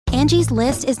Angie's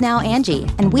List is now Angie,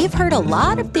 and we've heard a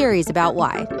lot of theories about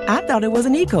why. I thought it was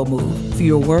an eco move.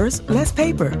 Fewer words, less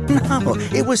paper. No,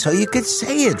 it was so you could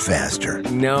say it faster.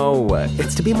 No,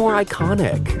 it's to be more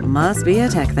iconic. Must be a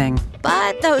tech thing.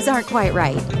 But those aren't quite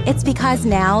right. It's because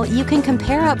now you can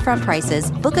compare upfront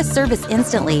prices, book a service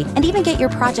instantly, and even get your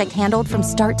project handled from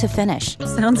start to finish.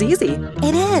 Sounds easy.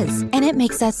 It is, and it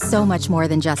makes us so much more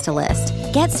than just a list.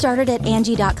 Get started at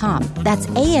Angie.com. That's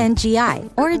ANGI,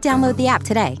 or download the app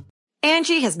today.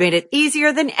 Angie has made it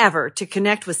easier than ever to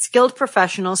connect with skilled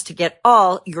professionals to get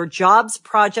all your jobs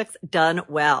projects done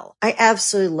well. I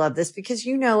absolutely love this because,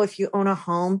 if you own a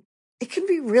home, it can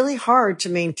be really hard to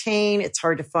maintain. It's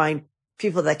hard to find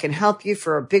people that can help you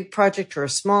for a big project or a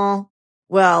small.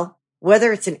 Well,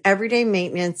 whether it's in everyday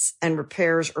maintenance and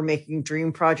repairs or making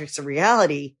dream projects a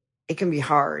reality, it can be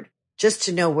hard just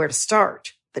to know where to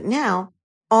start. But now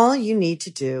all you need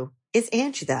to do is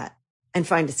Angie that and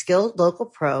find a skilled local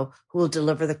pro who will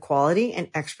deliver the quality and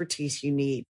expertise you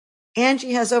need.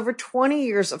 Angie has over 20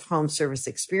 years of home service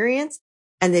experience,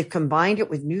 and they've combined it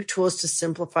with new tools to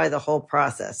simplify the whole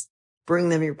process. Bring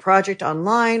them your project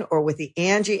online or with the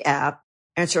Angie app,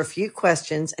 answer a few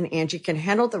questions, and Angie can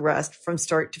handle the rest from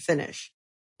start to finish.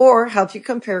 Or help you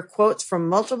compare quotes from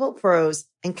multiple pros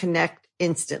and connect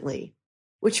instantly,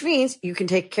 which means you can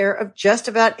take care of just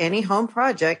about any home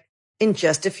project in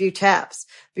just a few taps.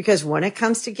 Because when it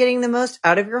comes to getting the most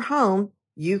out of your home,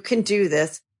 you can do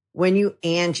this when you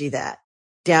Angie that.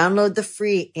 Download the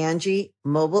free Angie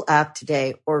mobile app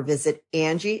today or visit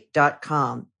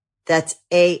Angie.com. That's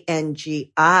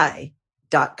ANGI.com.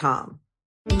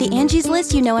 The Angie's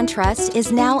List you know and trust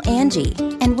is now Angie,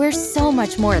 and we're so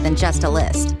much more than just a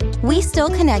list. We still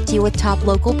connect you with top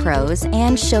local pros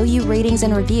and show you ratings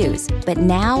and reviews, but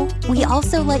now we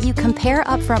also let you compare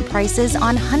upfront prices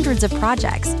on hundreds of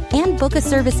projects and book a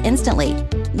service instantly.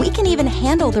 We can even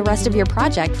handle the rest of your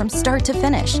project from start to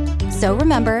finish. So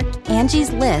remember, Angie's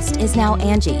List is now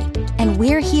Angie, and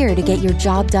we're here to get your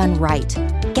job done right.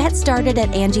 Get started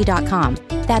at Angie.com.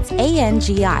 That's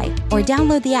ANGI, or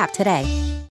download the app today.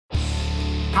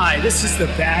 Hi, this is the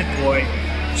bad boy,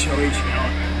 Joey Janela,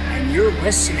 and you're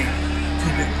listening to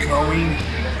the Going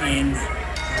in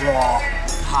Raw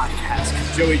podcast.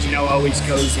 Joey Janela always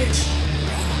goes in.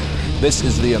 This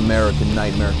is the American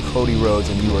Nightmare, Cody Rhodes,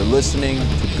 and you are listening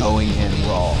to Going in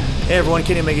Raw. Hey everyone,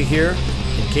 Kenny Omega here.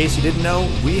 In case you didn't know,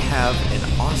 we have an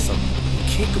awesome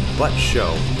kick butt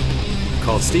show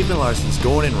called Stephen Larson's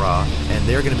Going in Raw, and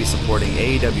they're going to be supporting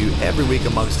AEW every week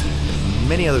amongst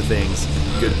many other things.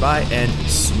 Goodbye and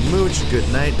smooch. Good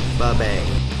night. Bye-bye.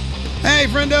 Hey,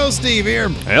 friendo, Steve here.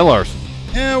 Hey, Lars.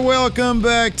 And welcome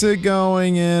back to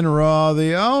Going in Raw,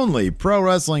 the only pro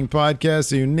wrestling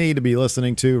podcast you need to be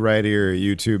listening to right here at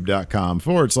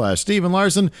youtube.com/Stephen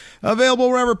Larson. Available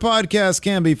wherever podcasts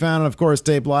can be found. And, of course,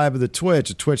 taped live at the Twitch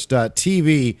at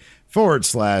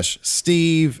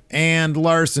twitch.tv/Steve and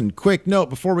Larson. Quick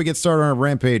note before we get started on our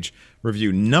Rampage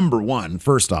review. Number one,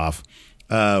 first off,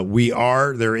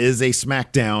 there is a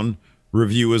SmackDown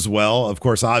review as well. Of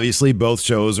course, obviously, both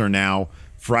shows are now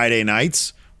Friday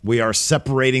nights. We are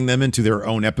separating them into their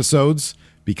own episodes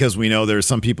because we know there's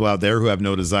some people out there who have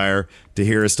no desire to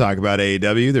hear us talk about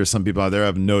AEW. There's some people out there who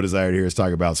have no desire to hear us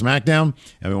talk about SmackDown,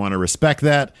 and we want to respect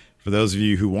that. For those of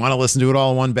you who want to listen to it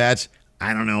all in one batch,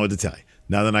 I don't know what to tell you.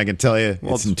 Nothing I can tell you.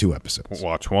 It's in two episodes.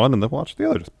 Watch one and then watch the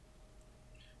other, just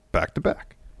back to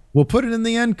back. We'll put it in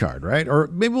the end card, right? Or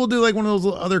maybe we'll do like one of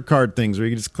those other card things where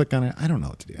you can just click on it. I don't know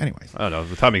what to do. Anyways. I don't know.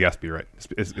 The timing has to be right.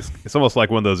 It's almost like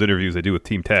one of those interviews they do with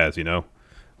Team Taz, where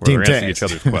Team they're answering each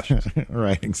other's questions.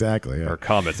 Right, exactly. Yeah. Or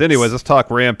comments. Anyways, let's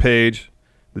talk Rampage.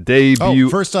 The debut. Oh,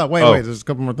 first up, wait. There's a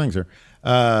couple more things here.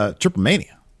 Triple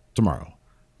Mania tomorrow.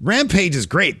 Rampage is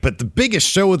great, but the biggest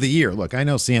show of the year. Look, I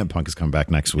know CM Punk is coming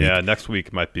back next week. Yeah, next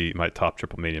week might top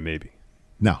Triple Mania, maybe.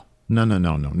 No.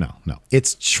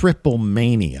 It's Triple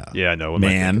Mania. Yeah, I know,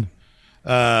 man.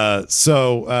 It's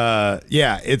a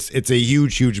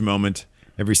huge moment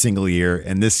every single year,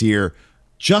 and this year,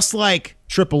 just like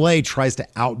AAA tries to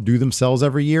outdo themselves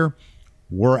every year,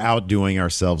 we're outdoing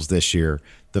ourselves this year.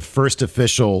 The first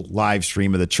official live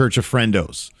stream of the Church of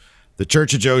Friendos, the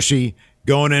Church of Joshi,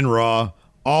 Going in Raw,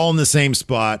 all in the same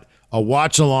spot. A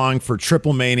watch along for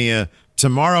Triple Mania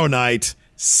tomorrow night,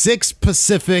 6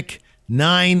 Pacific,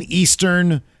 9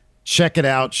 Eastern. Check it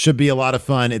out. Should be a lot of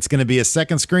fun. It's going to be a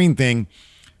second screen thing.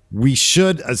 We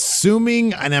should,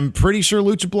 assuming, and I'm pretty sure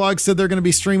Lucha Blog said they're going to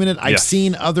be streaming it. I've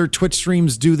seen other Twitch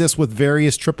streams do this with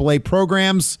various AAA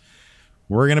programs.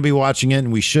 We're going to be watching it,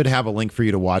 and we should have a link for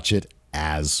you to watch it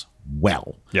as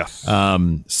well. Yes.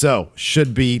 So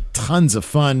should be tons of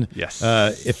fun. Yes.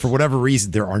 If for whatever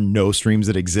reason there are no streams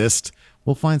that exist,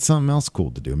 we'll find something else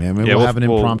cool to do, man. Maybe we'll have an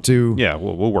impromptu.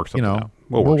 We'll work something out.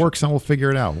 We'll figure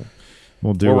it out.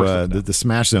 We'll do the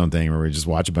Smash Zone thing where we just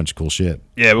watch a bunch of cool shit.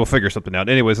 Yeah, we'll figure something out.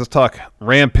 Anyways, let's talk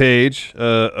Rampage.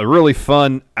 A really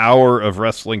fun hour of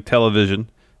wrestling television.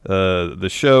 The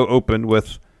show opened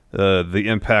with the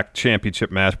Impact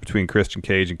Championship match between Christian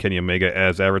Cage and Kenny Omega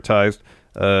as advertised.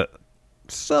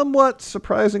 Somewhat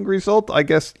surprising result, I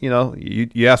guess.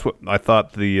 You asked what I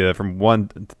thought from 1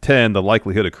 to 10, the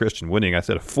likelihood of Christian winning. I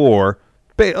said a 4,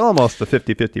 almost a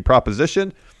 50-50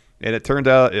 proposition. And it turned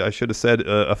out I should have said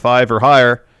a 5 or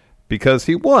higher because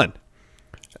he won.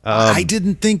 I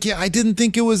didn't think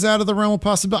it was out of the realm of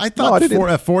possibility. I thought a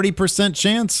 40%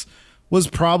 chance was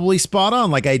probably spot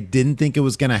on. Like, I didn't think it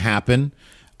was going to happen.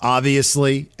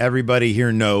 Obviously, everybody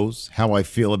here knows how I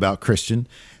feel about Christian.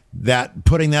 That,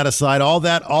 putting that aside, all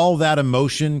that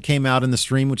emotion came out in the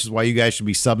stream, which is why you guys should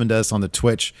be subbing to us on the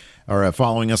Twitch or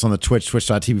following us on the Twitch,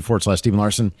 twitch.tv/Stephen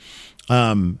Larson.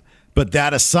 But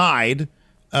that aside,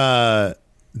 I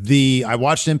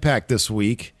watched Impact this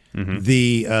week. Mm-hmm.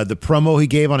 The promo he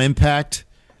gave on Impact,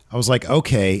 I was like,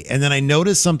 okay. And then I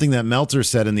noticed something that Meltzer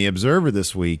said in the Observer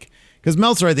this week, because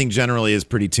Meltzer, I think, generally is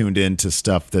pretty tuned in to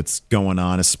stuff that's going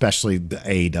on, especially the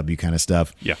AEW kind of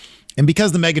stuff. Yeah. And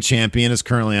because the Mega Champion is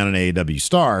currently on an AEW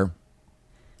star,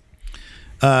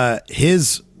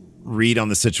 his read on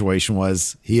the situation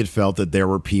was he had felt that there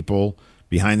were people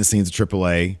behind the scenes of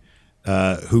AAA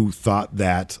who thought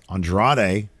that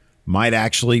Andrade might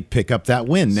actually pick up that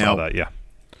win. Now,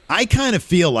 I kind of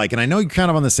feel like, and I know you're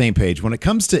kind of on the same page, when it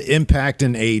comes to Impact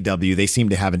and AEW, they seem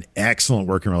to have an excellent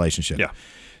working relationship. Yeah.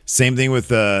 Same thing with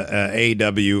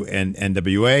AEW and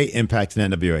NWA, Impact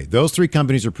and NWA. Those three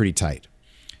companies are pretty tight.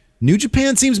 New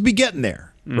Japan seems to be getting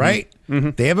there, right?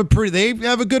 Mm-hmm. They have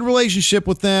a good relationship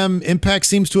with them. Impact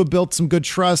seems to have built some good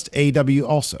trust. AEW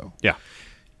also. Yeah.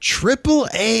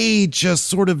 AAA just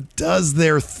sort of does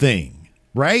their thing,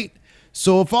 right?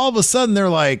 So if all of a sudden they're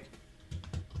like,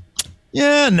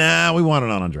 yeah, nah, we want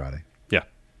it on Andrade. Yeah.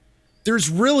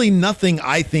 There's really nothing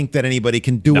I think that anybody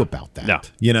can do about that. No.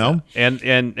 You know? No.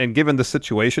 And given the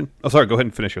situation, sorry, go ahead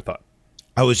and finish your thought.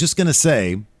 I was just going to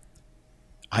say,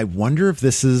 I wonder if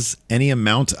this is any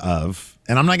amount of,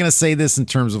 and I'm not going to say this in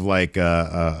terms of like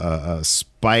a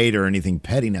spite or anything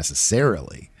petty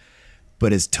necessarily,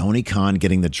 but is Tony Khan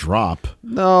getting the drop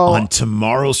on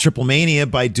tomorrow's Triple Mania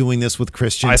by doing this with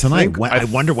Christian tonight? I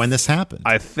wonder when this happened.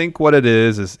 I think what it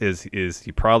is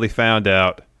he probably found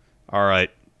out, all right,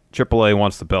 AAA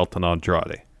wants the belt on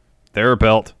Andrade. Their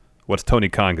belt, what's Tony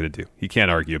Khan going to do? He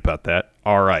can't argue about that.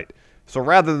 All right. So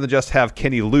rather than just have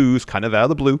Kenny lose kind of out of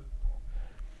the blue,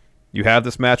 you have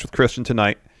this match with Christian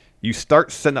tonight. You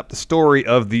start setting up the story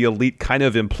of the Elite kind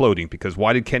of imploding, because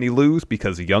why did Kenny lose?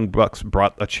 Because the Young Bucks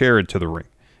brought a chair into the ring,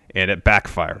 and it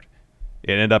backfired.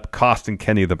 It ended up costing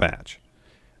Kenny the match.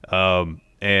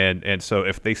 And so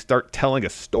if they start telling a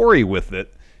story with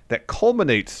it that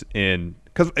culminates in,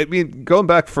 because I mean, going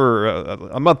back for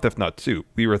a month, if not two,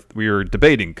 we were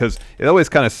debating, because it always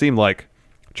kind of seemed like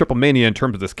Triple Mania in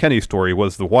terms of this Kenny story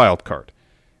was the wild card,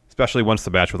 especially once the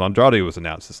match with Andrade was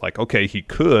announced. It's like, okay, he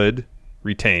could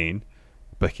retain,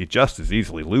 but he just as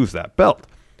easily lose that belt.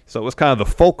 So it was kind of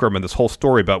the fulcrum in this whole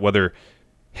story about whether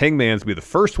Hangman's be the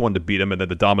first one to beat him and then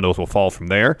the dominoes will fall from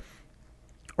there,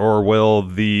 or will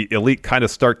the Elite kind of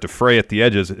start to fray at the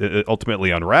edges, ultimately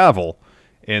unravel,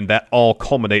 and that all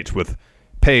culminates with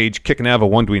Page kicking out of a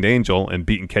one-winged angel and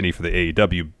beating Kenny for the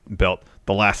AEW belt,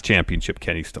 the last championship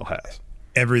Kenny still has.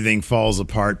 Everything falls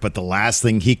apart, but the last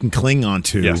thing he can cling on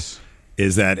to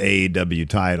is that AEW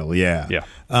title. Yeah.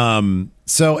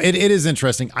 So it is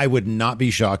interesting. I would not be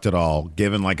shocked at all,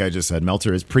 given, like I just said,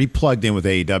 Meltzer is pretty plugged in with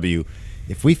AEW.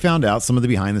 If we found out some of the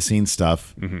behind-the-scenes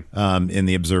stuff in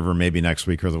the Observer maybe next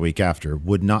week or the week after,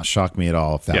 would not shock me at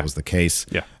all if that was the case.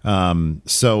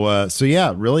 So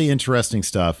yeah, really interesting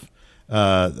stuff.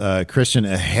 Christian,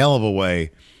 a hell of a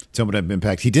way to open up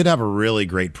Impact. He did have a really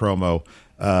great promo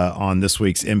on this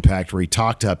week's Impact where he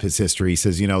talked up his history. He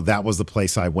says, that was the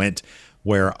place I went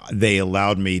where they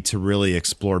allowed me to really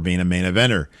explore being a main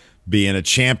eventer, being a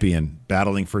champion,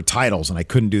 battling for titles, and I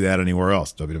couldn't do that anywhere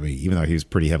else, WWE, even though he was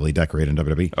pretty heavily decorated in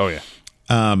WWE. Oh, yeah.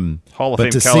 Hall of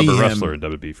Fame caliber wrestler in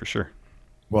WWE, for sure.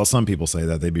 Well, some people say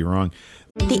that. They'd be wrong.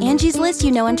 The Angie's List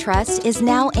you know and trust is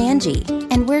now Angie,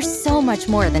 and we're so much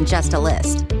more than just a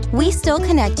list. We still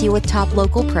connect you with top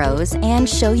local pros and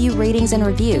show you ratings and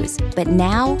reviews, but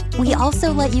now we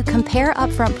also let you compare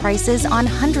upfront prices on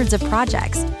hundreds of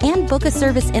projects and book a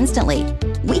service instantly.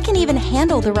 We can even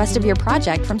handle the rest of your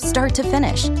project from start to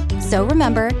finish. So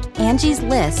remember, Angie's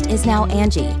List is now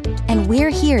Angie, and we're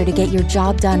here to get your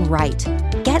job done right.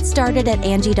 Get started at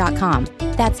Angie.com.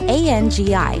 That's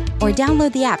ANGI, or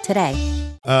download the app today.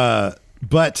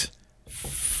 But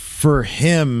for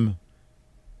him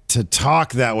to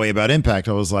talk that way about Impact,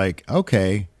 I was like,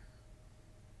 okay,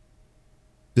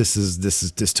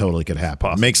 this totally could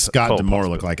happen. It makes Scott D'Amore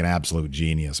look like an absolute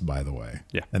genius, by the way.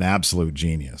 Yeah. An absolute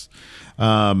genius.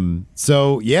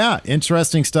 So yeah,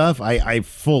 interesting stuff. I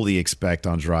fully expect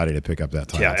Andrade to pick up that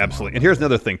title. Yeah, absolutely. And here's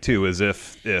another thing too: is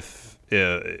if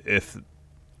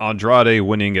Andrade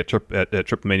winning at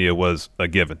Triple Mania was a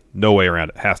given, no way around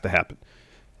it, has to happen.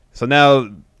 So now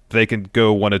they can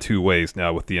go one of two ways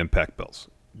now with the Impact belts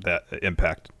that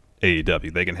impact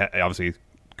AEW. They can obviously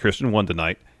Christian won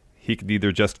tonight. He could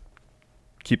either just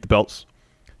keep the belts,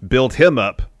 build him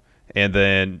up, and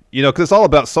then, because it's all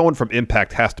about someone from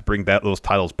Impact has to bring those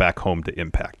titles back home to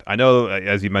Impact. I know,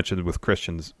 as you mentioned with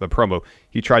Christian's promo,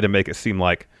 he tried to make it seem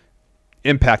like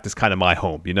Impact is kind of my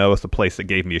home. It's the place that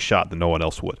gave me a shot that no one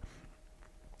else would.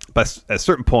 But at a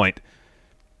certain point,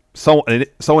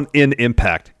 someone in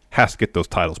Impact has to get those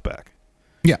titles back.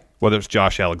 Yeah. Whether it's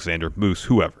Josh Alexander, Moose,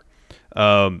 whoever.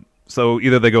 So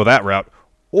either they go that route,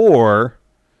 or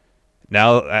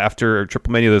now after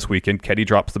Triple Mania this weekend, Kenny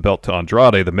drops the belt to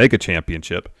Andrade, the Mega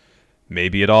Championship.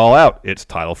 Maybe it all out. It's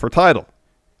title for title.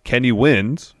 Kenny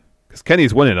wins, because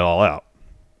Kenny's winning it all out.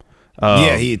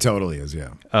 Yeah, he totally is,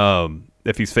 yeah.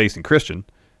 If he's facing Christian,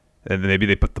 and then maybe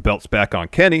they put the belts back on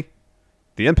Kenny,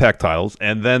 the Impact titles,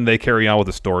 and then they carry on with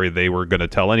the story they were going to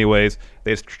tell anyways.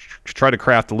 They just try to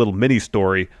craft a little mini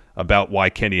story about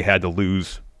why Kenny had to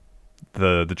lose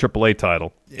the AAA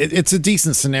title. It's a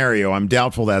decent scenario. I'm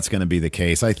doubtful that's going to be the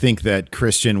case. I think that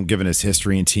Christian, given his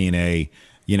history in TNA,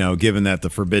 given that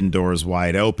the Forbidden Door is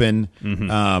wide open,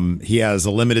 he has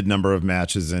a limited number of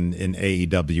matches in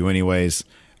AEW anyways.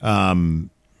 And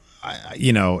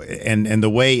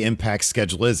the way Impact's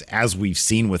schedule is, as we've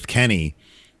seen with Kenny,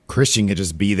 Christian could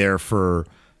just be there for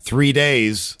 3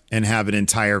 days and have an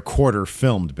entire quarter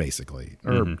filmed, basically,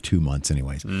 or 2 months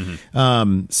anyways.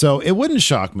 So it wouldn't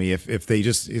shock me if they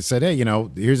just said, hey,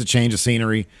 here's a change of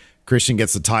scenery. Christian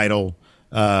gets the title.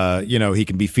 He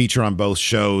can be featured on both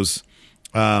shows.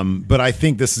 But I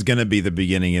think this is going to be the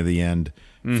beginning of the end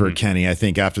for Kenny. I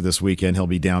think after this weekend, he'll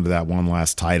be down to that one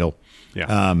last title.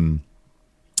 Yeah.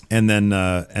 And then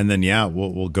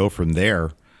we'll go from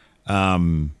there.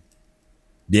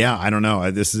 Yeah, I don't know.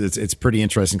 It's pretty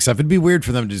interesting stuff. It'd be weird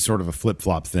for them to do sort of a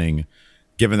flip-flop thing,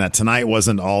 given that tonight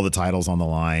wasn't all the titles on the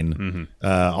line.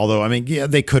 Although,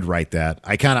 they could write that.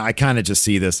 I kind of just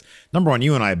see this. Number one,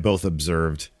 you and I both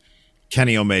observed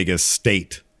Kenny Omega's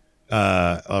state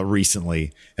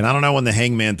recently, and I don't know when the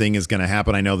Hangman thing is going to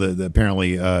happen. I know that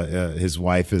apparently his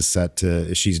wife is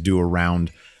she's due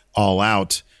around All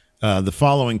Out. The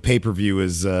following pay-per-view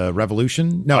is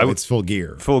Revolution. No, it's Full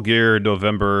Gear. Full Gear,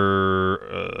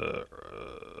 November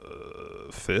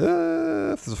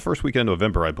 5th. It's the first weekend of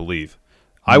November, I believe.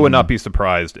 I would not be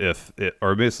surprised if it,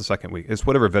 or maybe it's the second week. It's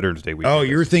whatever Veterans Day weekend. Oh,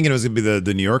 you were thinking it was going to be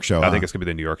the New York show. I think it's going to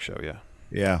be the New York show, yeah.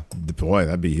 Yeah. Boy,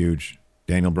 that'd be huge.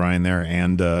 Daniel Bryan there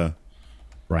and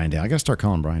Bryan Daniels. I got to start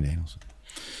calling Bryan Daniels.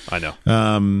 I know.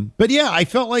 But yeah, I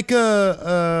felt like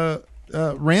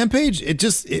Rampage,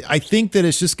 I think that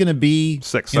it's just going to be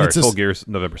 6th. Sorry, Full Gear's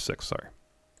November 6th. Sorry.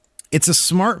 It's a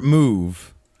smart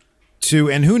move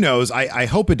and who knows? I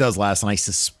hope it does last, and I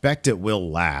suspect it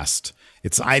will last.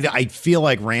 I feel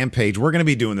like Rampage, we're going to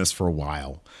be doing this for a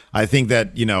while. I think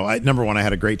that, number one, I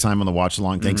had a great time on the watch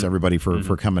along. Thanks everybody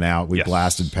for coming out. We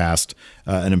blasted past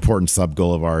an important sub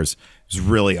goal of ours. It was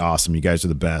really awesome. You guys are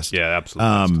the best. Yeah,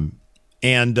 absolutely.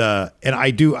 And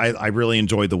I really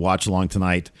enjoyed the watch along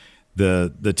tonight.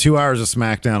 The 2 hours of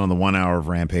SmackDown and the 1 hour of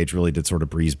Rampage really did sort of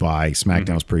breeze by.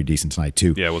 SmackDown was pretty decent tonight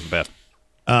too. Yeah, it wasn't bad.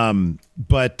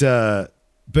 But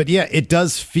yeah, it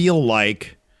does feel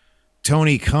like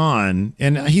Tony Khan,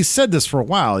 and he's said this for a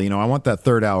while, I want that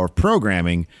 3rd hour of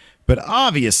programming, but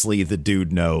obviously the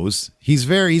dude knows. He's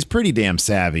pretty damn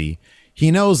savvy. He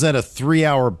knows that a 3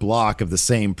 hour block of the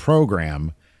same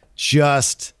program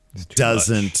just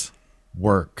doesn't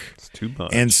work. It's too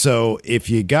much. And so if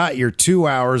you got your 2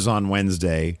 hours on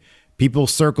Wednesday, people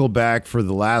circle back for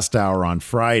the last hour on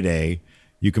Friday.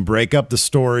 You can break up the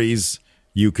stories.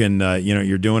 You can,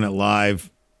 you're doing it live.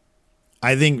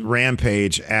 I think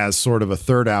Rampage, as sort of a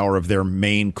 3rd hour of their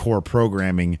main core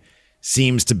programming,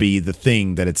 seems to be the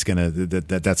thing that it's gonna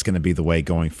that's gonna be the way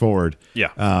going forward.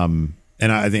 Yeah. And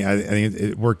I think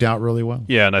it worked out really well.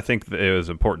 Yeah, and I think that it was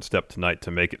an important step tonight to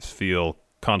make it feel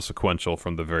consequential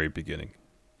from the very beginning.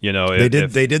 You know, they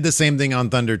did the same thing on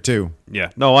Thunder too.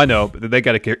 Yeah, no, I know, but they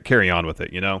got to carry on with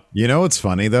it. You know. You know what's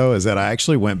funny though is that I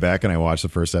actually went back and I watched the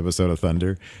first episode of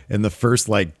Thunder, and the first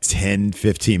like 10,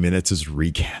 15 minutes is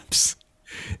recaps.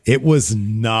 It was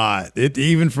not it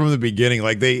even from the beginning.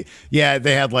 Like they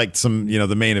had like some, you know,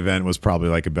 the main event was probably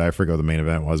like I forget what the main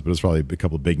event was, but it was probably a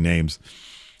couple of big names.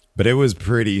 But it was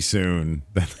pretty soon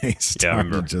that they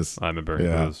started. I remember.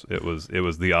 Yeah. It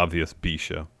was the obvious B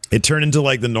show. It turned into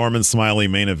like the Norman Smiley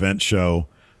main event show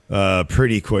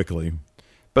pretty quickly.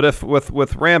 But if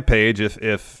with Rampage,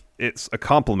 if it's a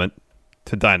compliment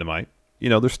to Dynamite, you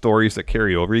know, there's stories that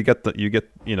carry over. You get the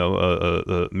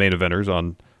main eventers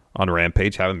on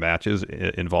Rampage having matches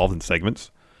involved in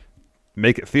segments.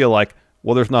 Make it feel like,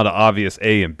 well, there's not an obvious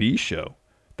A and B show.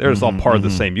 They're just all part of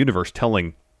the same universe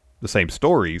telling the same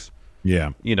stories.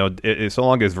 Yeah. You know, so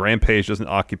long as Rampage doesn't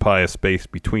occupy a space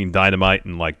between Dynamite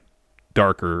and like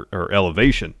Dark or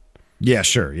Elevation. Yeah,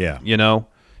 sure. Yeah. You know,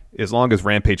 as long as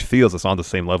Rampage feels it's on the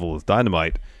same level as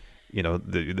Dynamite, you know,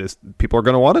 people are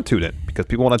going to want to tune in because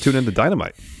people want to tune into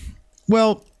Dynamite.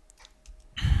 Well,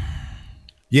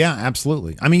 yeah,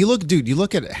 absolutely. I mean, you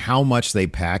look at how much they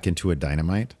pack into a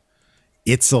Dynamite.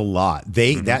 It's a lot.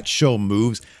 That show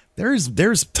moves.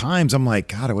 There's times I'm like,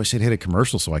 God, I wish they'd hit a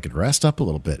commercial so I could rest up a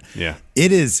little bit. Yeah.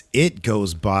 It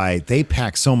goes by. They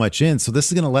pack so much in, so this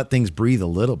is going to let things breathe a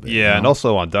little bit. Yeah, you know? And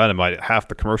also on Dynamite, half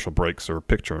the commercial breaks are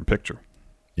picture-in-picture.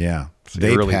 Yeah, so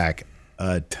they pack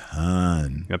a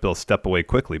ton. You got to be able to step away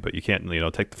quickly, but you can't, you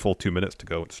know, take the full 2 minutes to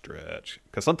go and stretch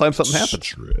because sometimes something happens.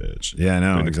 Stretch. Yeah, I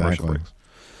know, exactly.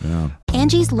 Yeah.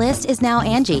 Angie's List is now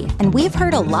Angie, and we've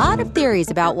heard a lot of theories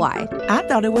about why. I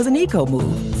thought it was an eco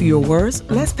move. Fewer words,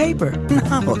 less paper.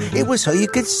 No, it was so you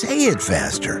could say it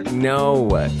faster. No,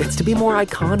 it's to be more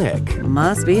iconic.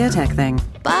 Must be a tech thing.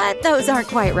 But those aren't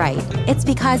quite right. It's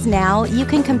because now you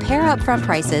can compare upfront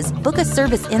prices, book a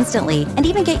service instantly, and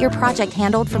even get your project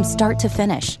handled from start to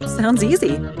finish. Sounds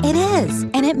easy. It is,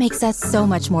 and it makes us so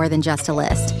much more than just a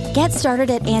list. Get started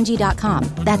at Angie.com.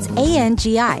 That's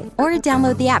ANGI, or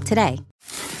download the app today.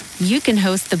 You can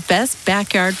host the best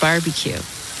backyard barbecue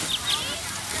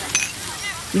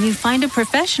when you find a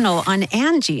professional on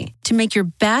Angie to make your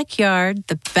backyard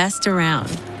the best around.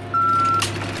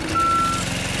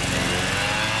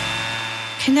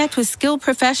 Connect with skilled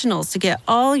professionals to get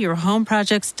all your home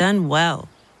projects done well.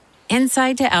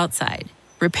 Inside to outside,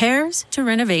 repairs to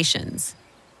renovations.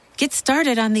 Get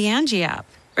started on the Angie app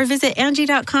or visit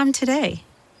Angie.com today.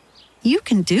 You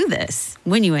can do this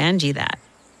when you Angie that.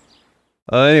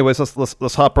 Anyways,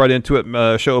 let's hop right into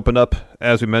it. Show opened up,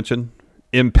 as we mentioned,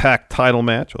 Impact title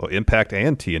match, or Impact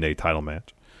and TNA title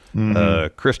match.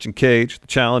 Christian Cage, the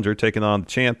challenger, taking on the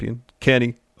champion,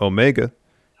 Kenny Omega.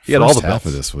 He had all the belts. Half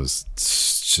of this was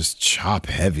just chop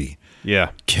heavy.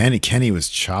 Yeah. Kenny was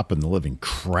chopping the living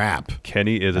crap.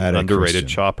 Kenny is an underrated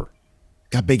chopper.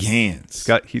 Got big hands.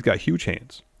 He's got huge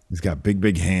hands. He's got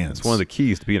big hands. It's one of the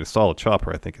keys to being a solid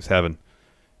chopper, I think, is having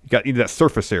you need that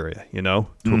surface area, you know,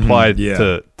 to apply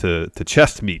to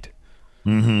chest meat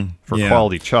for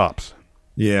quality chops.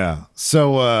 Yeah.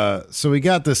 So we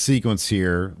got this sequence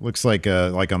here. Looks like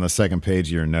on the second page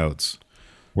of your notes,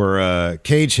 where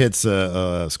Cage hits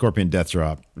a Scorpion Death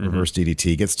Drop, reverse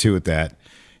DDT, gets two at that.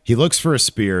 He looks for a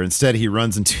spear. Instead, he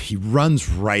runs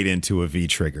right into a V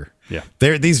trigger. Yeah.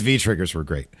 These V triggers were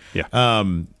great. Yeah.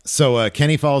 So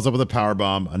Kenny follows up with a power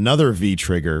bomb, another V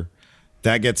trigger,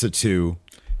 that gets a 2.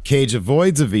 Cage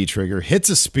avoids a V trigger, hits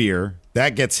a spear,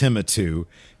 that gets him a 2.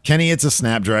 Kenny hits a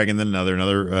Snapdragon, then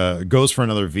another goes for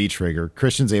another V trigger.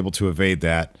 Christian's able to evade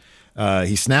that.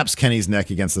 He snaps Kenny's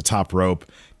neck against the top rope.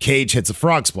 Cage hits a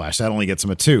frog splash. That only gets him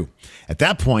a 2. At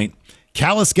that point,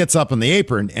 Callis gets up on the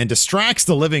apron and distracts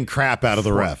the living crap out of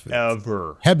the ref.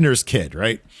 Ever. Hebner's kid,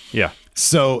 right? Yeah.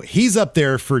 So he's up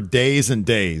there for days and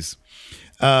days.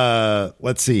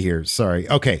 Let's see here. Sorry.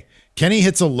 Okay. Kenny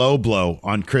hits a low blow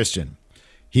on Christian.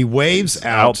 He waves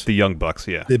out the Young Bucks,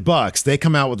 yeah. The Bucks. They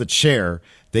come out with a chair.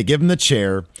 They give him the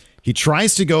chair. He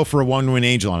tries to go for a one-winged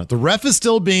angel on it. The ref is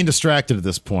still being distracted at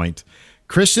this point.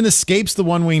 Christian escapes the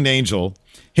one-winged angel,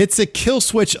 hits a kill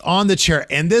switch on the chair,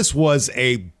 and this was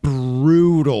a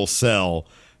brutal sell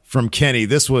from Kenny.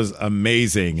 This was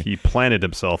amazing. He planted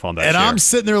himself on that chair. And I'm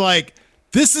sitting there like,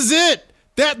 this is it.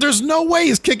 There's no way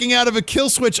he's kicking out of a kill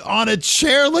switch on a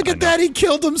chair. Look at that. He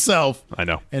killed himself. I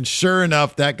know. And sure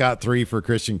enough, that got 3 for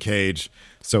Christian Cage.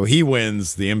 So he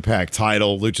wins the Impact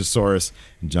title. Luchasaurus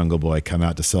and Jungle Boy come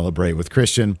out to celebrate with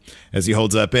Christian as he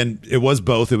holds up. And it was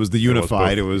both. It was the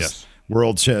unified. It was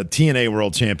TNA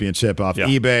World Championship off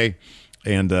eBay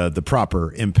and the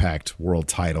proper Impact World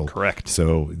title. Correct.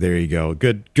 So there you go.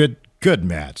 Good good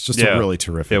match. Just a really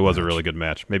terrific. It was match. a really good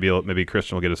match. Maybe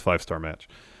Christian will get his 5-star match.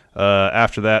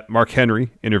 After that, Mark Henry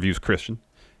interviews Christian,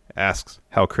 asks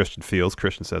how Christian feels.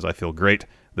 Christian says, "I feel great.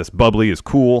 This bubbly is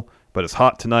cool, but it's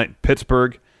hot tonight in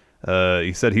Pittsburgh."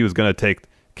 He said he was going to take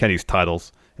Kenny's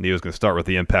titles, and he was going to start with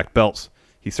the Impact belts.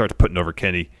 He starts putting over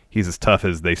Kenny. He's as tough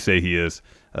as they say he is.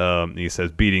 He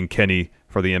says beating Kenny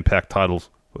for the Impact titles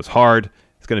was hard.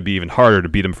 It's going to be even harder to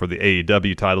beat him for the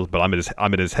AEW titles, but I'm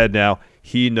in his head now.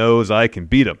 He knows I can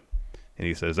beat him. And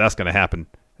he says that's going to happen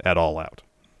at All Out.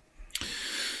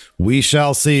 We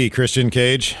shall see, Christian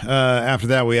Cage. After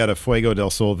that, we had a Fuego del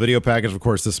Sol video package. Of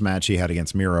course, this match he had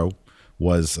against Miro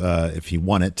was, if he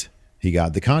won it, he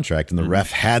got the contract. And the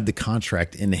ref had the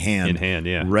contract in hand.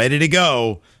 Yeah. Ready to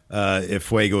go if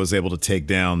Fuego was able to take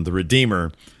down the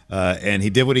Redeemer. And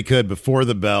he did what he could before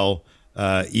the bell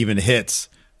even hits.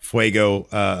 Fuego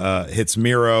hits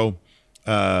Miro.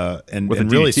 And with the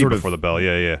really DDT sort of before the bell.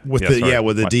 Yeah. With the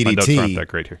DDT. My notes aren't that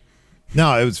great here.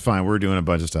 No, it was fine. We're doing a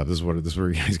bunch of stuff. This is what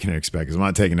you guys can expect. Because I'm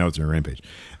not taking notes on a Rampage.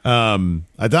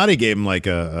 I thought he gave him like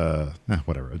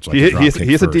whatever. It's like he hits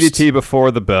a DDT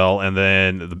before the bell, and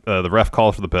then the ref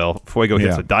calls for the bell. Fuego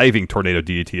hits a diving tornado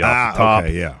DDT off the top.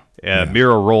 Okay,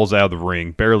 Miro rolls out of the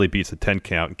ring, barely beats a 10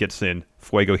 count, gets in.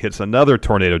 Fuego hits another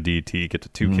tornado DDT, gets a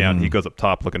 2 count. He goes up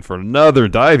top looking for another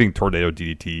diving tornado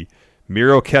DDT.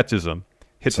 Miro catches him,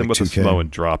 hits him with 2K. A Samoan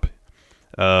drop,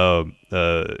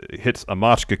 hits a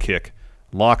Machka kick,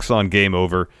 locks on game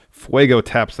over. Fuego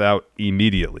taps out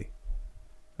immediately,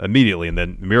 and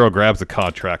then Miro grabs the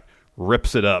contract,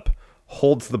 rips it up,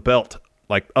 holds the belt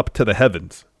like up to the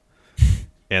heavens,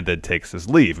 and then takes his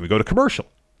leave. We go to commercial.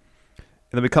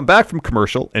 And then we come back from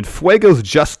commercial, and Fuego's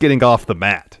just getting off the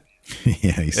mat.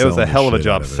 It was a hell of a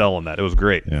job selling that. It was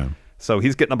great. Yeah. So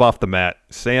he's getting up off the mat.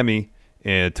 Sammy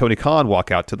and Tony Khan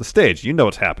walk out to the stage. You know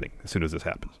what's happening as soon as this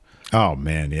happens. Oh,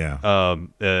 man, yeah.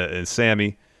 And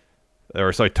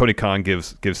Tony Khan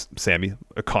gives Sammy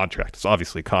a contract. It's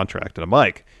obviously a contract and a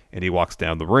mic. And he walks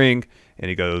down the ring, and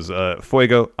he goes,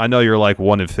 Fuego, I know you're like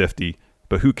 1 in 50,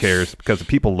 but who cares? Because the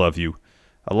people love you.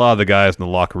 A lot of the guys in the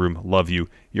locker room love you.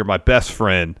 You're my best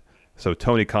friend. So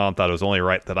Tony Khan thought it was only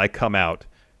right that I come out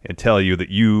and tell you that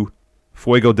you,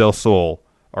 Fuego del Sol,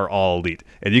 are all elite.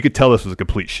 And you could tell this was a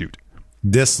complete shoot.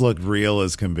 This looked real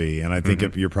as can be. And I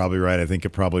think you're probably right. I think it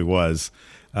probably was.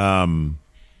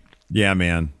 Yeah,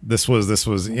 man. This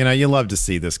was, you love to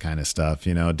see this kind of stuff.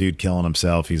 A dude killing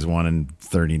himself. He's 1 in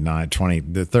 39,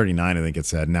 39, I think it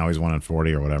said. Now he's 1 in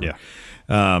 40 or whatever. Yeah.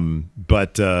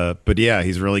 But yeah,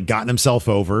 he's really gotten himself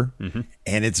over,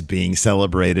 and it's being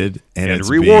celebrated and it's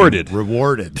rewarded. Being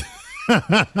rewarded.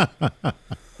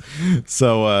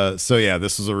 So yeah,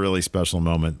 this was a really special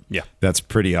moment. Yeah, that's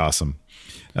pretty awesome.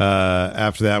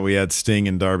 After that, we had Sting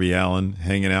and Darby Allin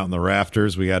hanging out in the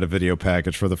rafters. We got a video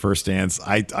package for the first dance.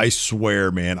 I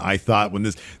swear, man, I thought when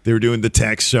they were doing the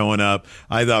text showing up,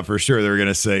 I thought for sure they were going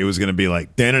to say it was going to be like,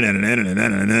 yeah,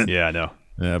 I know.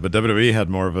 Yeah, but WWE had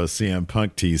more of a CM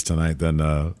Punk tease tonight than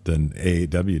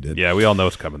AEW did. Yeah, we all know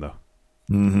it's coming, though.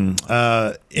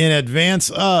 In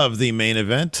advance of the main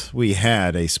event, we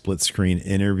had a split-screen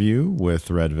interview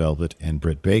with Red Velvet and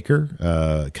Britt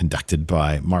Baker, conducted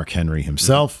by Mark Henry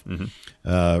himself.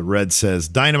 Red says,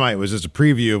 Dynamite was just a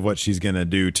preview of what she's going to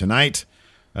do tonight.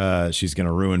 She's going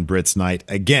to ruin Britt's night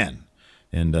again.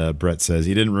 And Brett says,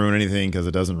 he didn't ruin anything because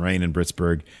it doesn't rain in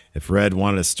Pittsburgh. If Red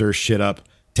wanted to stir shit up,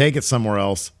 take it somewhere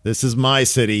else. This is my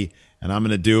city, and I'm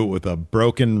going to do it with a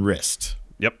broken wrist.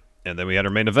 Yep. And then we had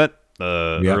our main event.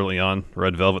 Early on,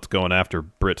 Red Velvet's going after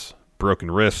Britt's broken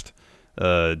wrist.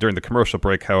 During the commercial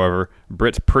break, however,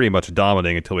 Britt's pretty much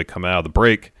dominating until we come out of the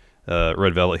break.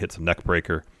 Red Velvet hits a neck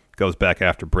breaker, goes back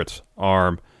after Britt's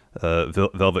arm.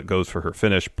 Velvet goes for her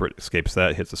finish. Britt escapes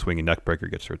that, hits a swinging neck breaker,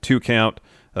 gets her 2 count,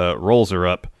 rolls her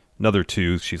up, another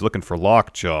 2. She's looking for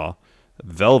lockjaw.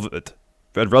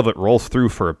 Red Velvet rolls through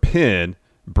for a pin.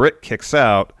 Britt kicks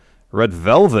out. Red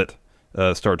Velvet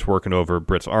starts working over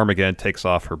Britt's arm again, takes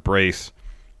off her brace.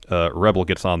 Rebel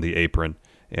gets on the apron,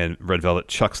 and Red Velvet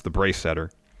chucks the brace at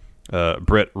her.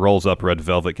 Britt rolls up Red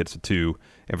Velvet, gets a 2.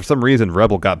 And for some reason,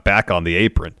 Rebel got back on the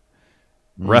apron.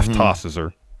 Ref tosses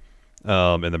her.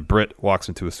 And then Britt walks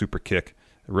into a super kick.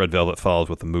 Red Velvet follows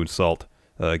with a moonsault,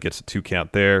 gets a 2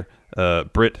 count there.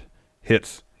 Britt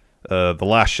hits the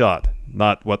last shot.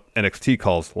 Not what NXT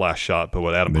calls last shot, but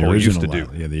what Adam Cole used to do.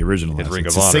 Yeah, the original. His Ring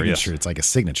of Honor. Signature. Yes. It's like a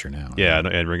signature now. Yeah, and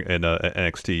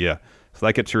NXT, yeah. So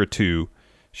that gets her a 2.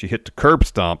 She hit the curb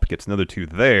stomp, gets another 2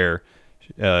 there.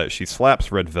 She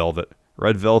slaps Red Velvet.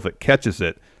 Red Velvet catches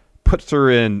it, puts her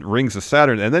in Rings of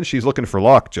Saturn, and then she's looking for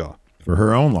lockjaw. For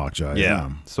her own lockjaw, yeah.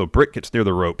 So Britt gets near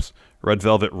the ropes. Red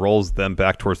Velvet rolls them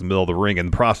back towards the middle of the ring. In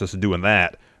the process of doing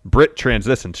that, Britt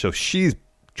transitions, so she's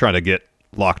trying to get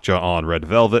Lockjaw on Red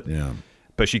Velvet,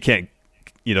 but she can't,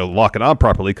 lock it on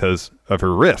properly because of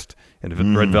her wrist.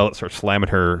 And Red Velvet starts slamming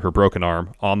her broken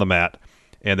arm on the mat,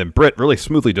 and then Britt really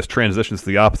smoothly just transitions to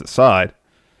the opposite side,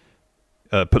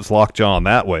 puts Lockjaw on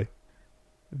that way.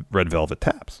 Red Velvet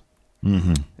taps.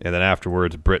 And then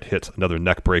afterwards, Britt hits another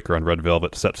neck breaker on Red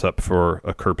Velvet, sets up for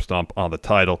a curb stomp on the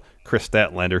title. Chris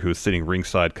Statlander, who is sitting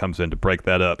ringside, comes in to break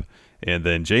that up. And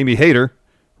then Jamie Hayter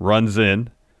runs in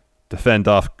to fend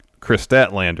off Chris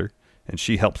Statlander, and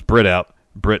she helps Britt out.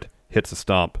 Britt hits a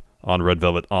stomp on Red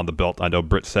Velvet on the belt. I know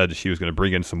Britt said she was going to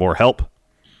bring in some more help.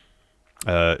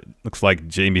 Looks like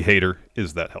Jamie Hayter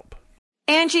is that help.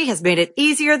 Angie has made it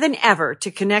easier than ever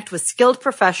to connect with skilled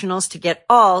professionals to get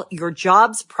all your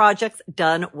jobs projects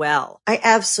done well. I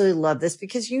absolutely love this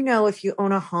because, if you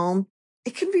own a home,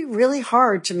 it can be really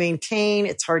hard to maintain.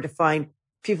 It's hard to find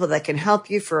people that can help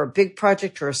you for a big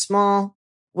project or a small.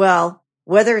 Well,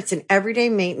 whether it's in everyday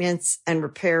maintenance and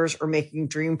repairs or making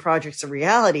dream projects a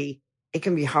reality, it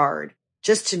can be hard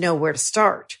just to know where to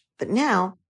start. But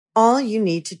now all you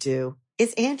need to do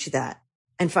is Angie that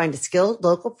and find a skilled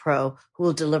local pro who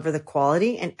will deliver the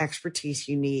quality and expertise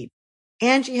you need.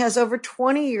 Angie has over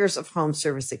 20 years of home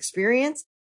service experience,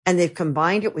 and they've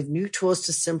combined it with new tools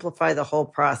to simplify the whole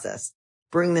process.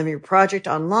 Bring them your project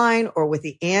online or with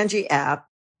the Angie app,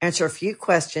 answer a few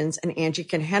questions, and Angie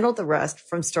can handle the rest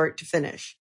from start to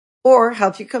finish. Or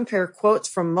help you compare quotes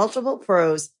from multiple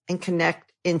pros and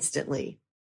connect instantly,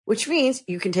 which means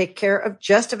you can take care of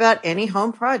just about any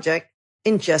home project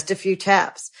in just a few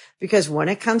taps. Because when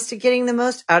it comes to getting the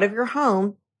most out of your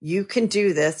home, you can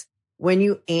do this when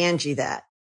you Angie that.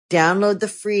 Download the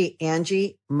free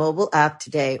Angie mobile app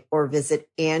today or visit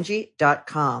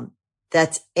Angie.com.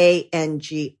 That's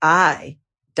ANGI.com.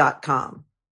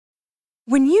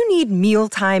 When you need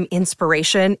mealtime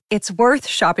inspiration, it's worth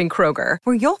shopping Kroger,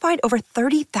 where you'll find over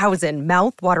 30,000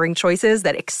 mouth-watering choices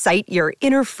that excite your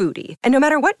inner foodie. And no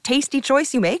matter what tasty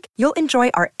choice you make, you'll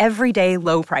enjoy our everyday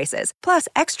low prices, plus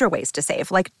extra ways to save,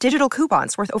 like digital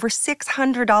coupons worth over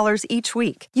 $600 each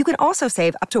week. You can also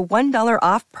save up to $1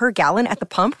 off per gallon at the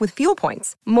pump with fuel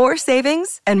points. More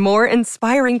savings and more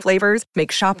inspiring flavors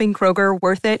make shopping Kroger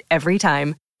worth it every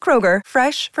time. Kroger,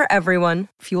 fresh for everyone.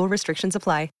 Fuel restrictions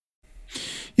apply.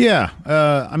 Yeah,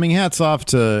 hats off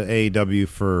to AEW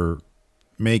for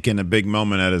making a big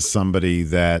moment out of somebody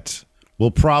that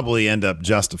will probably end up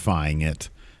justifying it.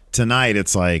 Tonight,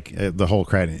 it's like the whole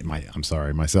crowd. I'm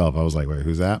sorry, myself. I was like, wait,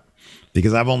 who's that?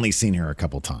 Because I've only seen her a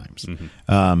couple times.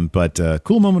 But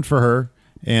cool moment for her.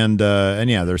 And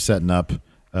yeah, they're setting up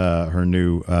her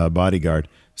new bodyguard.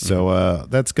 So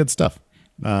that's good stuff.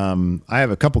 I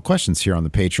have a couple questions here on the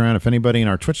Patreon. If anybody in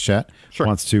our Twitch chat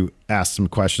wants to ask some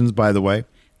questions, by the way,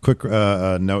 quick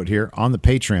note here on the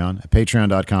Patreon at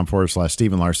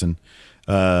patreon.com/Stephen Larson.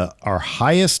 Our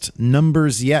highest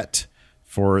numbers yet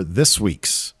for this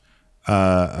week's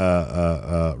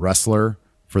wrestler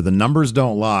for the Numbers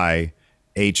Don't Lie,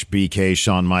 HBK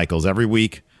Shawn Michaels. Every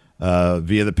week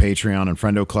via the Patreon and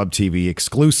Friendo Club TV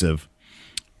exclusive,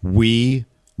 we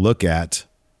look at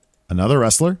another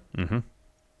wrestler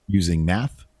using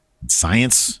math,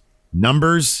 science,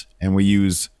 numbers, and we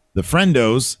use the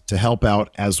Friendos to help out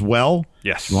as well.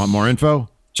 Yes. You want more info?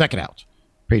 Check it out.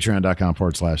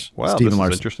 Patreon.com/Stephen Wow, this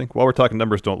Larson. is interesting. While we're talking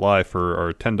Numbers Don't Lie, for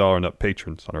our $10 and up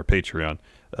patrons on our Patreon,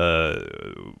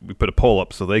 we put a poll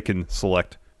up so they can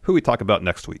select who we talk about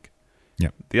next week. Yeah.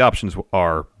 The options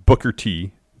are Booker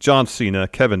T, John Cena,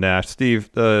 Kevin Nash.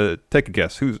 Steve, take a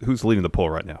guess. Who's leading the poll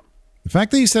right now? The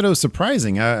fact that you said it was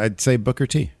surprising, I'd say Booker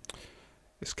T.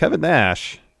 It's Kevin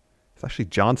Nash. It's actually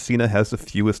John Cena has the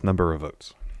fewest number of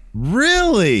votes.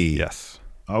 Really? Yes.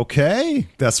 Okay.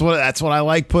 That's what I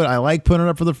like. I like putting it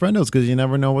up for the Friendos because you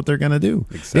never know what they're going to do.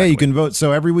 Exactly. Yeah, you can vote.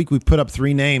 So every week we put up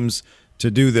 3 names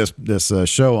to do this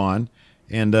show on,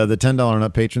 and the $10 and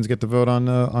up patrons get to vote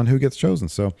on who gets chosen.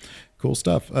 So cool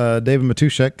stuff. David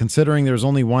Matushek, considering there's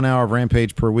only 1 hour of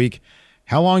Rampage per week,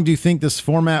 how long do you think this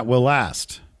format will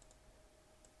last?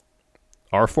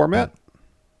 Our format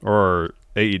or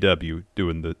AEW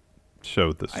doing the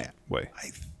show this way?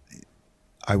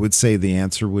 I would say the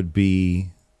answer would be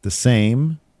the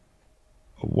same.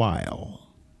 A while.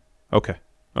 Okay.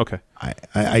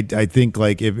 I think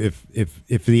like if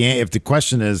the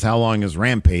question is how long is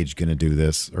Rampage going to do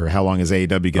this, or how long is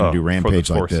AEW going to do Rampage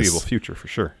for the like this? foreseeable future, for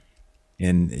sure.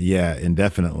 And yeah,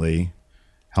 indefinitely.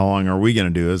 How long are we going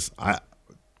to do this?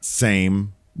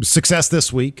 Same success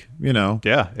this week,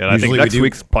 Yeah, and I think next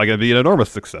week's probably going to be an enormous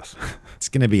success. It's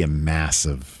going to be a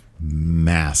massive,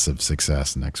 massive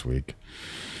success next week.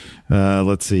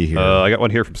 Let's see here. I got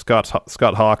one here from Scott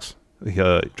Hawks. He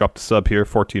dropped a sub here,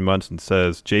 14 months, and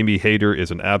says, Jamie Hayter is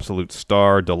an absolute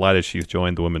star. Delighted she's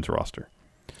joined the women's roster.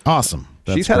 Awesome.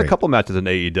 She's had a couple matches in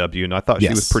AEW, and I thought she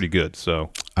was pretty good.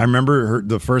 So I remember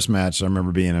the first match. I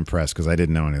remember being impressed because I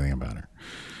didn't know anything about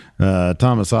her.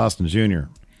 Thomas Austin Jr.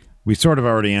 We sort of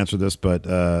already answered this, but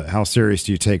how serious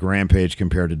do you take Rampage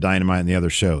compared to Dynamite and the other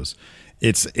shows?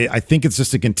 I think it's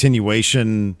just a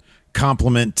continuation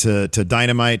compliment to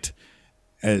Dynamite.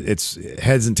 It's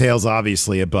heads and tails,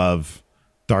 obviously, above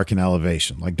Dark and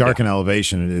Elevation. Like Dark and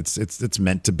Elevation, it's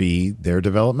meant to be their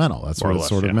developmental. That's what it's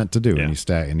sort of meant to do.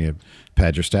 And you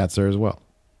pad your stats there as well.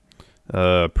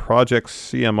 Project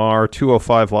CMR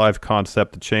 205 Live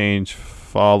concept to change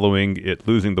following it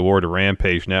losing the war to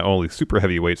Rampage. Now only super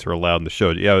heavyweights are allowed in the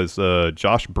show. Yeah, it was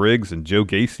Josh Briggs and Joe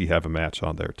Gacy have a match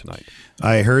on there tonight.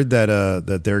 I heard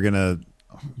that they're gonna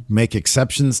make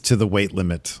exceptions to the weight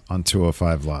limit on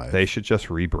 205 Live. They should just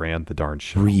rebrand the darn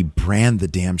show. Rebrand the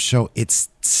damn show. It's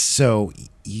so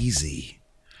easy.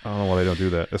 I don't know why they don't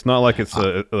do that. It's not like it's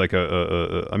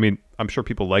I mean, I'm sure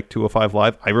people like 205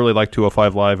 Live. I really like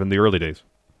 205 Live in the early days.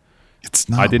 It's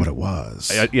not what it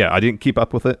was. I didn't keep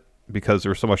up with it because there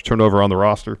was so much turnover on the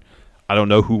roster. I don't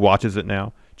know who watches it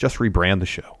now. Just rebrand the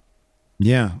show.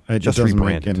 Yeah, it just doesn't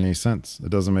make any sense. It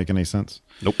doesn't make any sense.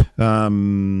 Nope.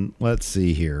 Let's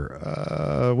see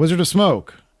here. Wizard of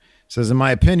Smoke says, in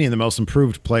my opinion, the most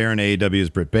improved player in AEW is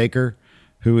Britt Baker.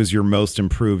 Who is your most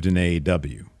improved in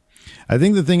AEW? I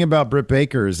think the thing about Britt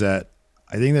Baker is that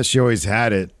I think that she always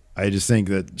had it. I just think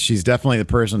that she's definitely the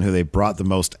person who they brought the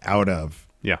most out of.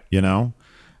 Yeah. You know?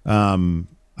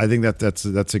 I think that's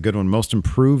a good one. Most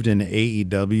improved in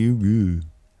AEW.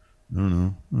 I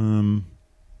don't know.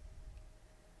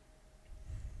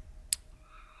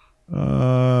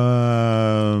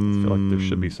 I feel like there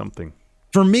should be something.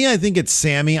 For me, I think it's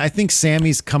Sammy. I think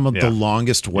Sammy's come the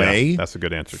longest way. Yeah, that's a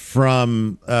good answer.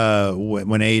 From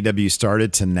when AEW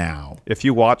started to now. If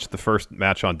you watch the first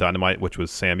match on Dynamite, which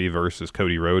was Sammy versus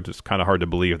Cody Rhodes, it's kind of hard to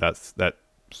believe that's the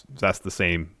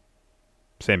same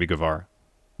Sammy Guevara.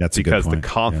 That's a good point. Because the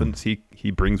confidence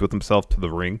he brings with himself to the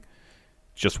ring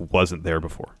just wasn't there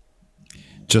before.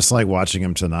 Just like watching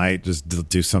him tonight, just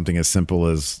do something as simple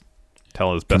as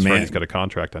tell his best friend he's got a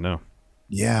contract. I know.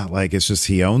 Yeah, like it's just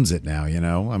he owns it now, you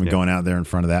know? I mean, going out there in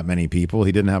front of that many people.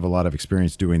 He didn't have a lot of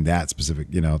experience doing that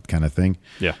specific, kind of thing.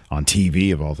 Yeah. On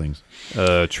TV, of all things.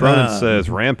 Tronin says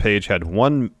Rampage had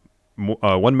 1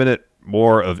 minute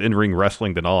more of in-ring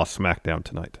wrestling than all of SmackDown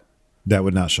tonight. That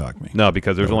would not shock me. No,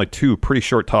 because there's only 2 pretty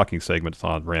short talking segments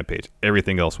on Rampage.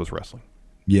 Everything else was wrestling.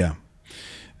 Yeah.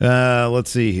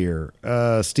 Let's see here.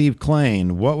 Steve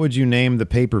Klain, what would you name the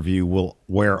pay-per-view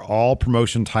where all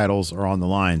promotion titles are on the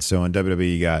line? So in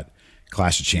WWE, you got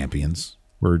Clash of Champions,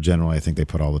 where generally I think they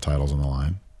put all the titles on the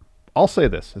line. I'll say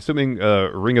this. Assuming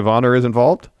Ring of Honor is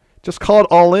involved, just call it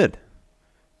All In.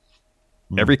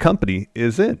 Every company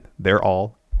is in. They're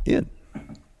all in.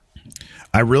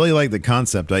 I really like the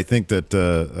concept. I think that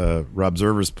Rob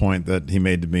Zerver's point that he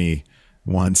made to me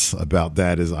once about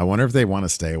that is I wonder if they want to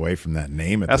stay away from that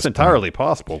name. That's entirely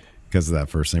possible because of that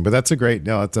first thing. But that's a great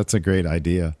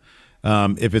idea.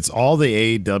 If it's all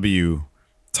the AEW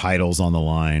titles on the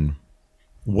line,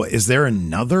 what is there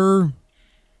another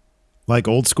like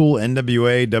old school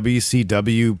NWA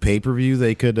WCW pay-per-view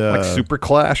they could like Super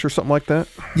Clash or something like that?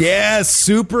 Yeah,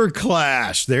 Super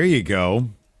Clash. There you go.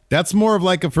 That's more of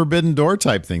like a Forbidden Door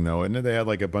type thing though, isn't it? They had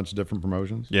like a bunch of different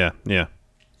promotions. Yeah.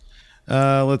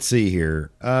 Let's see here.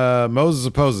 Moses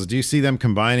opposes. Do you see them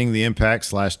combining the Impact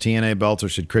 / TNA belts, or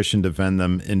should Christian defend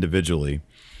them individually?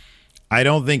 I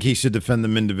don't think he should defend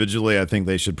them individually. I think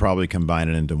they should probably combine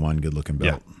it into one good-looking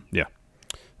belt. Yeah.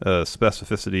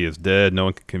 Specificity is dead. No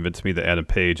one can convince me that Adam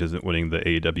Page isn't winning the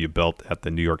AEW belt at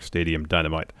the New York Stadium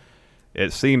Dynamite.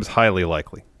 It seems highly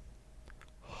likely.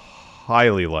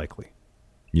 Highly likely.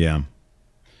 Yeah.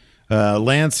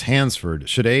 Lance Hansford,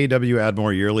 should AEW add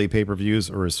more yearly pay-per-views,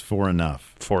 or is 4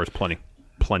 enough? 4 is plenty.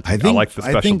 I like the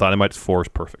special Dynamites. 4 is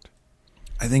perfect.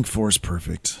 I think 4 is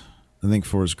perfect. I think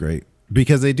 4 is great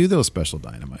because they do those special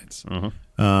Dynamites.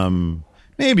 Mm-hmm.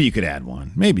 Maybe you could add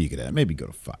 1. Maybe go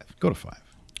to 5. Go to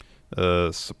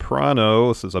 5.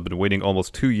 Soprano says, I've been waiting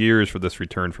almost 2 years for this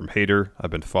return from Hayter.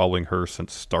 I've been following her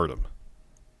since Stardom.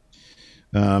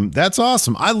 That's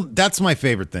awesome. That's my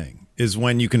favorite thing is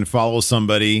when you can follow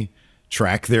somebody,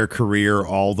 track their career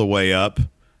all the way up.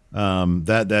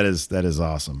 That is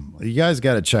awesome. You guys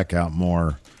got to check out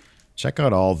more. Check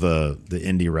out all the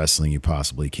indie wrestling you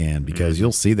possibly can because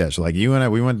you'll see that. So like you and I,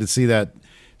 we went to see that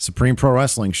Supreme Pro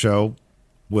Wrestling show.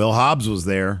 Will Hobbs was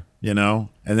there, and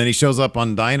then he shows up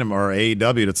on Dynamite or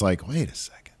AEW. And it's like, wait a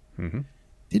second. Mm-hmm.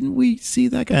 didn't we see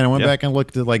that guy? And I went back and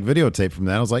looked at like videotape from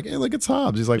that. I was like, hey, look, it's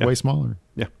Hobbs. He's like way smaller.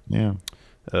 Yeah.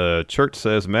 Church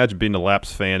says, imagine being a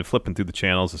Lapsed fan, flipping through the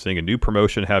channels and seeing a new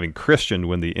promotion having Christian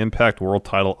win the Impact World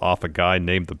title off a guy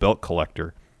named the Belt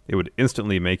Collector. It would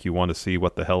instantly make you want to see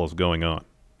what the hell is going on.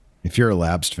 If you're a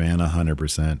Lapsed fan,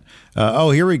 100%.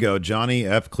 Here we go. Johnny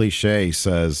F. Cliche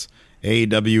says,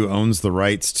 AEW owns the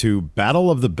rights to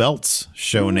Battle of the Belts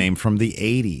show name from the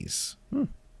 80s.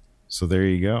 So there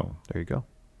you go.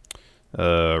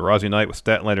 Rosie Knight with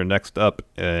Statlander next up,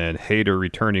 and Hayter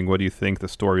returning. What do you think the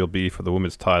story will be for the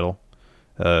women's title?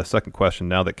 Second question,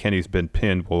 now that Kenny's been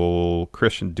pinned, will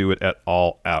Christian do it at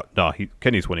All Out? No,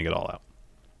 Kenny's winning it All Out.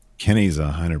 Kenny's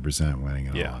 100% winning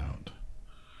it All Out.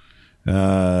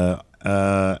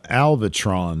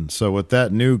 Alvatron. So with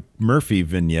that new Murphy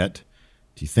vignette,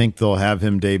 do you think they'll have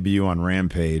him debut on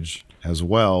Rampage as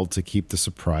well to keep the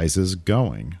surprises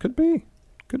going? Could be.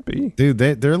 Dude,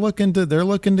 they're looking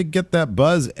to get that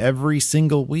buzz every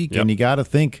single week, and you got to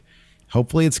think,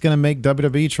 hopefully it's going to make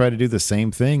WWE try to do the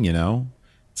same thing. You know,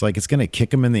 it's like it's going to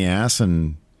kick them in the ass,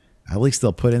 and at least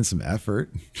they'll put in some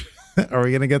effort. Are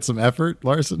we going to get some effort,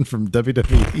 Larson, from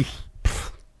WWE?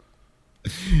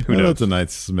 Who knows?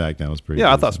 Tonight's SmackDown was pretty.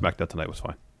 Yeah, decent. I thought SmackDown tonight was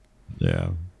fine.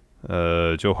 Yeah.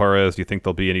 Joe Juarez, do you think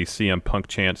there'll be any CM Punk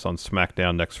chants on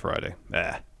SmackDown next Friday?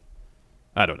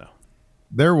 I don't know.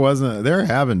 There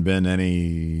haven't been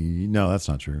any. No, that's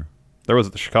not true. There was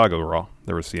at the Chicago Raw.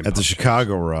 There was CM Punk the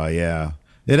Chicago Raw, yeah.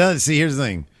 It does. See, here's the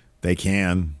thing. They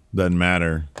doesn't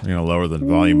matter. Lower the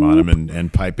volume on them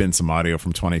and pipe in some audio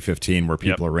from 2015 where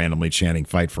people are randomly chanting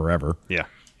 "Fight Forever." Yeah.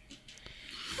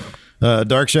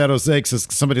 Dark Shadow 6 says,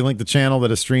 somebody link the channel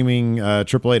that is streaming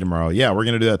AAA tomorrow. Yeah, we're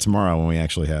going to do that tomorrow when we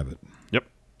actually have it. Yep.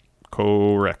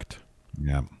 Correct.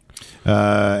 Yeah.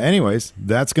 Anyways,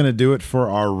 that's going to do it for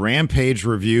our Rampage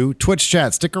review. Twitch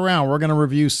chat, stick around. We're going to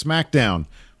review SmackDown.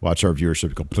 Watch our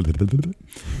viewership go.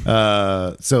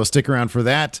 So stick around for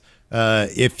that.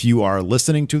 If you are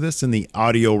listening to this in the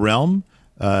audio realm,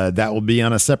 that will be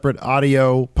on a separate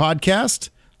audio podcast.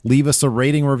 Leave us a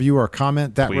rating, review, or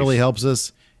comment. That really helps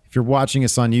us. If you're watching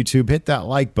us on YouTube, hit that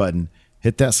like button.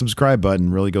 Hit that subscribe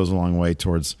button. Really goes a long way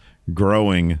towards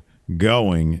going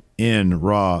in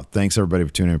Raw. Thanks, everybody,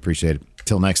 for tuning in. Appreciate it.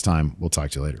 Till next time, we'll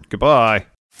talk to you later. Goodbye.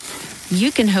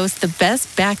 You can host the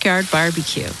best backyard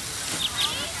barbecue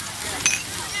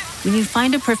when you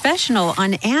find a professional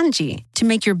on Angie to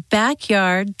make your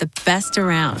backyard the best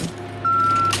around.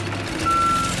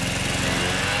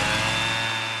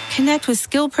 Connect with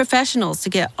skilled professionals to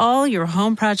get all your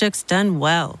home projects done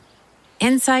well.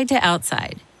 Inside to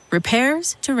outside,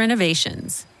 repairs to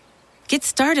renovations. Get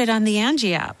started on the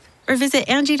Angie app or visit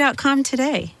Angie.com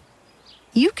today.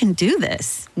 You can do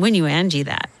this when you Angie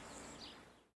that.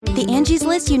 The Angie's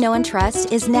List you know and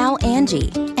trust is now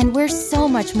Angie, and we're so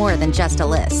much more than just a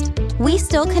list. We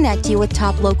still connect you with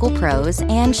top local pros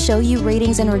and show you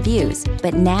ratings and reviews,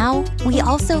 but now we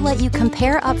also let you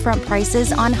compare upfront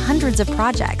prices on hundreds of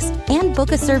projects and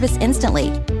book a service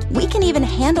instantly. We can even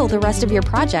handle the rest of your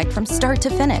project from start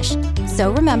to finish.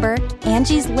 So remember,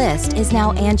 Angie's List is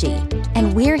now Angie,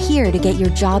 and we're here to get your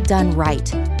job done right.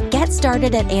 Get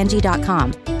started at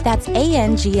Angie.com. That's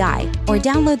ANGI, or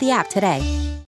download the app today.